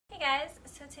guys,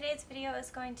 so today's video is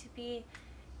going to be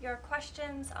your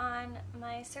questions on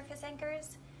my surface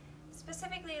anchors,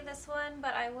 specifically this one,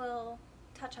 but I will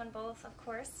touch on both, of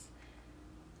course.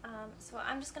 So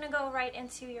I'm just going to go right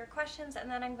into your questions, and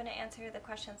then I'm going to answer the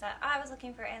questions that I was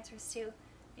looking for answers to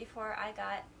before I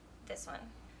got this one.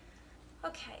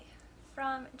 Okay,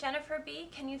 from Jennifer B,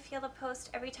 can you feel the post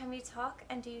every time you talk,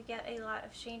 and do you get a lot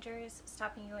of strangers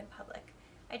stopping you in public?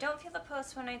 I don't feel the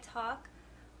post when I talk.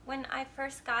 When I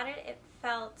first got it, it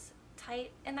felt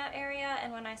tight in that area,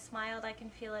 and when I smiled I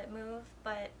can feel it move,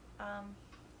 but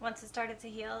once it started to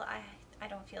heal, I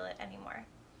don't feel it anymore.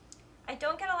 I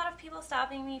don't get a lot of people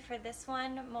stopping me for this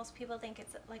one. Most people think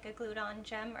it's like a glued on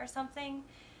gem or something.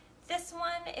 This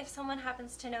one, if someone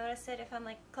happens to notice it, if I'm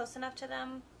like close enough to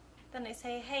them, then they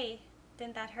say, hey,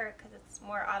 didn't that hurt? Because it's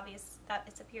more obvious that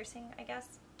it's a piercing, I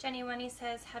guess. Jenny Winnie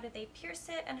says, how did they pierce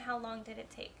it and how long did it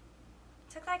take?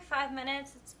 It took like 5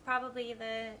 minutes. It's probably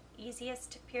the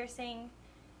easiest piercing,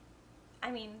 I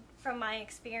mean, from my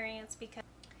experience, because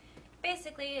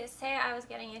basically, say I was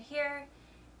getting it here,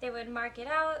 they would mark it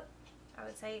out, I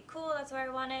would say, cool, that's where I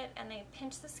want it, and they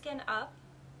pinch the skin up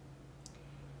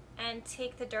and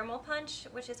take the dermal punch,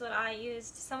 which is what I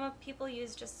used. Some people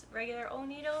use just regular old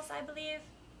needles, I believe.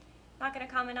 Not going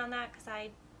to comment on that because I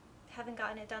haven't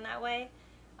gotten it done that way.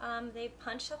 They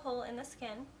punch a hole in the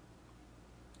skin,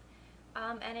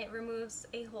 and it removes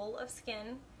a hole of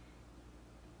skin,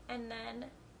 and then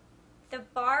the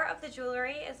bar of the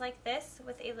jewelry is like this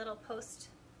with a little post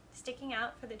sticking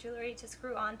out for the jewelry to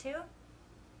screw onto.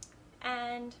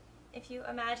 And if you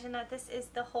imagine that this is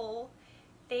the hole,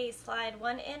 they slide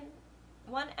one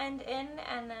end in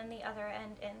and then the other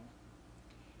end in.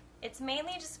 It's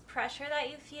mainly just pressure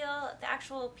that you feel. The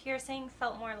actual piercing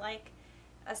felt more like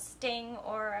a sting,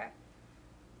 or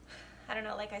I don't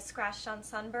know, like I scratched on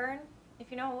sunburn,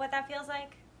 if you know what that feels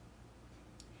like.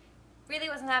 Really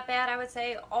wasn't that bad. I would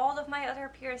say all of my other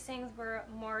piercings were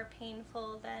more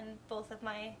painful than both of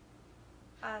my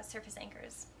surface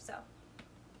anchors. So,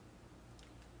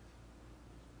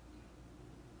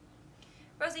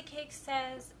 Rosie Cake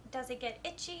says, does it get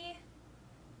itchy?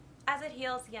 As it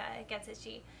heals, yeah, it gets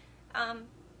itchy.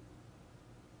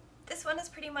 This one is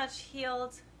pretty much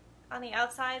healed on the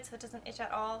outside, so it doesn't itch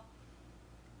at all.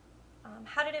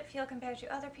 How did it feel compared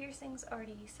to other piercings?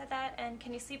 Already said that. And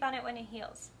can you sleep on it when it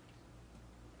heals?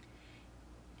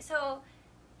 So,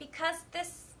 because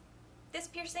this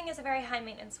piercing is a very high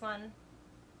maintenance one,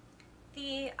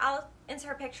 I'll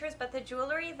insert pictures, but the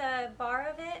jewelry, the bar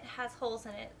of it has holes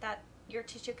in it that your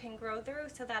tissue can grow through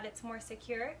so that it's more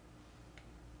secure,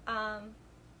 and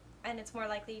it's more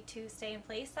likely to stay in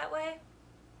place that way.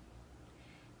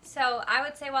 So I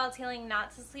would say while it's healing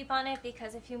not to sleep on it,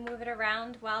 because if you move it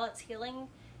around while it's healing,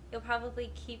 you'll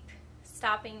probably keep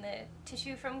stopping the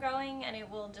tissue from growing, and it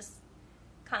will just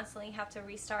constantly have to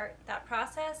restart that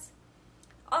process.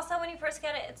 Also, when you first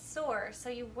get it, it's sore, so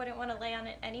you wouldn't want to lay on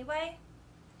it anyway.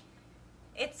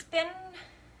 It's been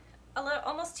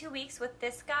almost 2 weeks with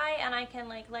this guy, and I can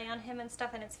like lay on him and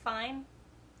stuff and it's fine.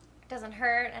 It doesn't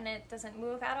hurt and it doesn't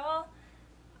move at all.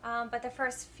 But the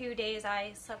first few days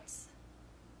I slept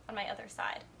on my other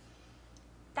side.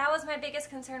 That was my biggest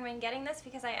concern when getting this,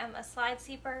 because I am a slide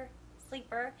sleeper,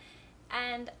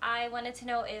 and I wanted to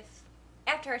know if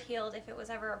after it healed, if it was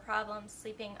ever a problem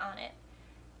sleeping on it.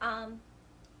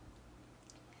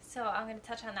 So I'm going to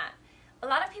touch on that. A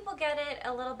lot of people get it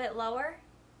a little bit lower,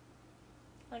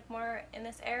 like more in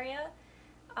this area.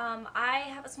 I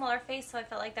have a smaller face, so I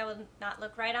felt like that would not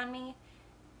look right on me,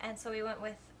 and so we went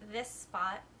with this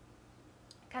spot,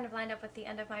 kind of lined up with the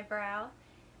end of my brow,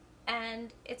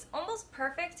 and it's almost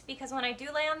perfect because when I do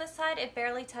lay on this side, it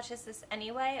barely touches this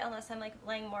anyway, unless I'm like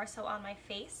laying more so on my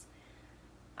face,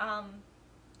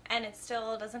 and it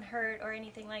still doesn't hurt or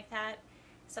anything like that.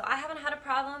 So I haven't had a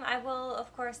problem. I will,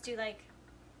 of course, do like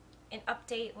an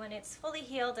update when it's fully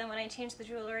healed and when I change the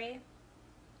jewelry,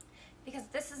 because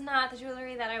this is not the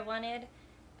jewelry that I wanted.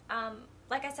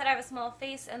 Like I said, I have a small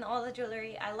face, and all the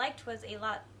jewelry I liked was a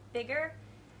lot bigger,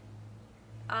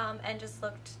 and just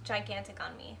looked gigantic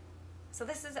on me. So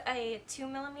this is a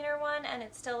 2mm one, and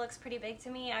it still looks pretty big to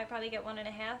me. I probably get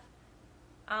 1.5,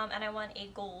 and I want a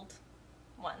gold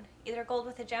one, either gold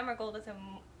with a gem or gold with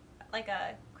like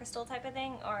a crystal type of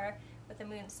thing, or with a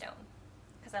moonstone,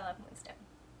 because I love moonstone.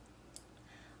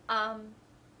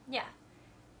 Yeah.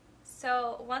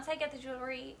 So once I get the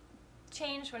jewelry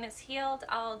changed, when it's healed,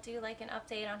 I'll do like an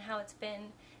update on how it's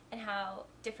been and how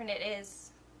different it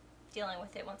is dealing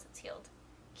with it once it's healed.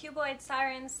 Cuboid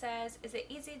Siren says, is it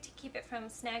easy to keep it from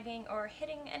snagging or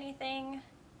hitting anything?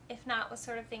 If not, what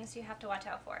sort of things do you have to watch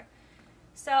out for?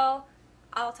 So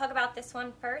I'll talk about this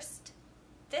one first.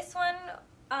 This one,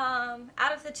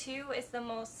 out of the two, is the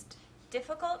most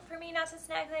difficult for me not to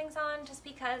snag things on, just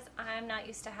because I'm not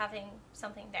used to having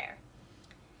something there.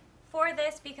 For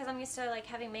this, because I'm used to like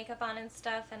having makeup on and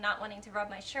stuff and not wanting to rub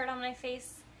my shirt on my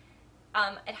face,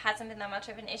 it hasn't been that much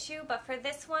of an issue. But for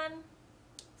this one,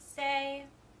 say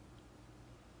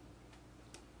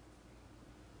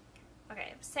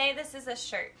this is a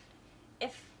shirt.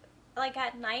 If, like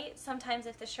at night, sometimes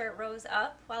if the shirt rose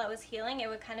up while it was healing, it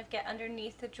would kind of get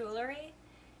underneath the jewelry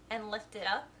and lift it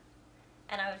up,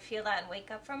 and I would feel that and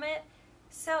wake up from it.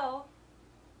 So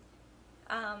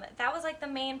that was like the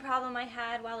main problem I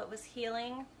had while it was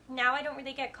healing. Now I don't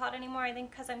really get caught anymore, I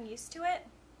think because I'm used to it.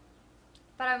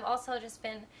 But I've also just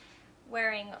been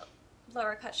wearing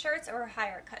lower cut shirts or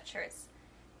higher cut shirts.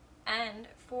 And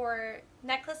for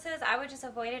necklaces, I would just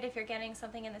avoid it if you're getting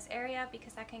something in this area,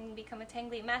 because that can become a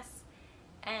tangly mess,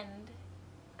 and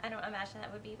I don't imagine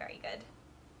that would be very good.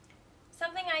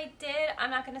 Something I did,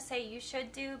 I'm not going to say you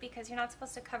should do, because you're not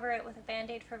supposed to cover it with a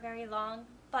band-aid for very long,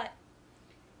 but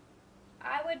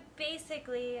I would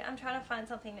basically, I'm trying to find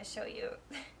something to show you.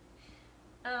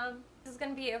 This is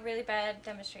going to be a really bad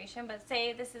demonstration, but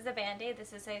say this is a band-aid,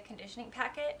 this is a conditioning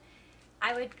packet.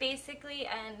 I would basically,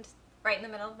 and right in the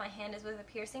middle of my hand is where the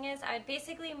piercing is, I would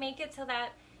basically make it so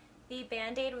that the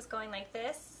band-aid was going like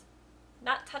this,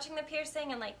 not touching the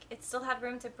piercing, and like it still had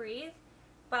room to breathe,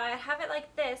 but I'd have it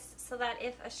like this so that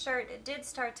if a shirt did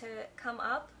start to come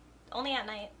up, only at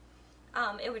night,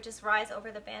 it would just rise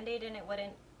over the band-aid and it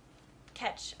wouldn't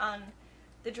catch on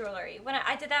the jewelry. When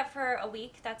I did that for a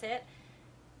week, that's it,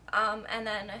 and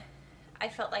then I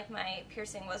felt like my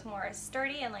piercing was more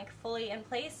sturdy and like fully in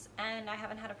place, and I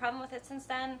haven't had a problem with it since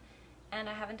then, and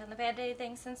I haven't done the band-aid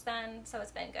thing since then, so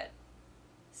it's been good.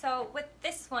 So with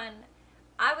this one,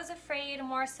 I was afraid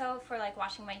more so for like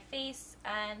washing my face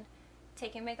and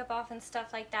taking makeup off and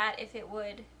stuff like that, if it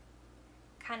would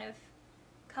kind of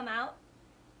come out.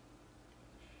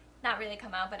 Not really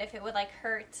come out, but if it would like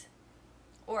hurt,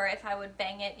 or if I would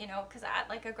bang it, you know, because I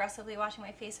like aggressively washing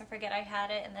my face and forget I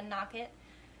had it and then knock it.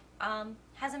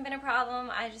 Hasn't been a problem.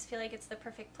 I just feel like it's the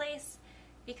perfect place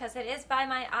because it is by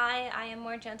my eye. I am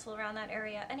more gentle around that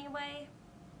area anyway,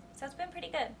 so it's been pretty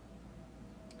good.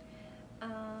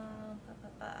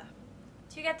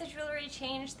 To get the jewelry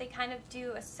changed, they kind of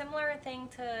do a similar thing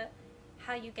to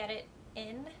how you get it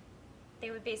in.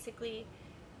 They would basically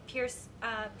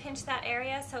pinch that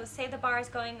area. So say the bar is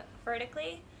going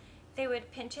vertically, they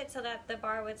would pinch it so that the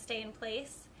bar would stay in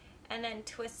place, and then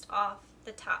twist off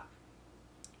the top.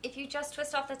 If you just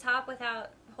twist off the top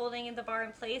without holding the bar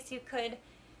in place, you could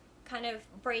kind of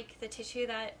break the tissue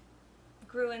that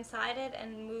grew inside it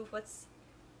and move what's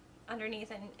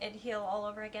underneath, and it'd heal all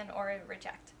over again, or it'd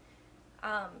reject.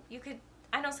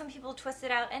 I know some people twist it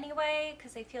out anyway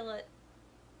because they feel it,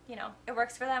 you know, it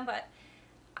works for them, but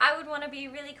I would want to be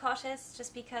really cautious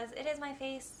just because it is my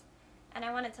face and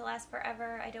I want it to last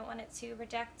forever. I don't want it to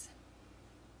reject.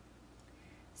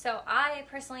 So I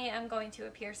personally am going to a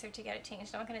piercer to get it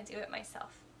changed. I'm not going to do it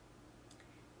myself.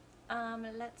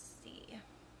 Let's see.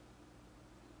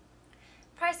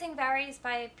 Pricing varies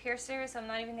by piercer, so I'm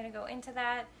not even going to go into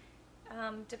that.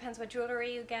 Depends what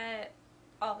jewelry you get,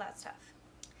 all that stuff.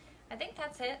 I think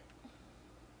that's it.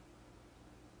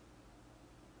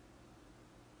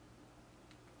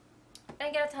 I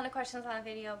didn't get a ton of questions on the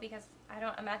video because I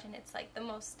don't imagine it's like the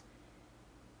most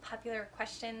popular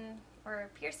question or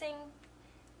piercing,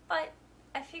 but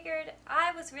I figured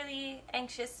I was really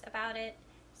anxious about it,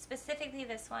 specifically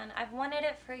this one. I've wanted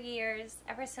it for years,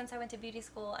 ever since I went to beauty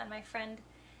school, and my friend,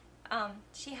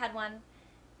 she had one,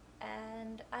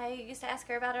 and I used to ask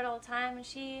her about it all the time, and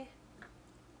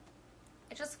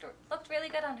it just looked really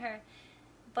good on her,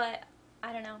 but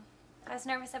I don't know. I was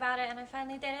nervous about it, and I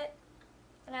finally did it,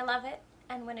 and I love it,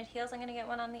 and when it heals, I'm going to get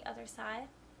one on the other side.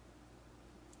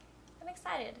 I'm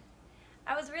excited.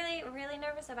 I was really, really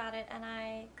nervous about it, and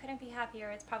I couldn't be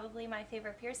happier. It's probably my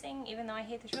favorite piercing, even though I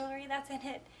hate the jewelry that's in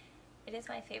it. It is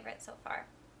my favorite so far.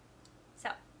 So,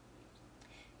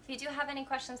 if you do have any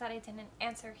questions that I didn't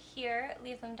answer here,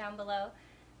 leave them down below,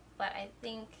 but I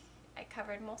think I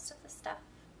covered most of the stuff.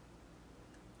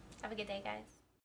 Have a good day, guys.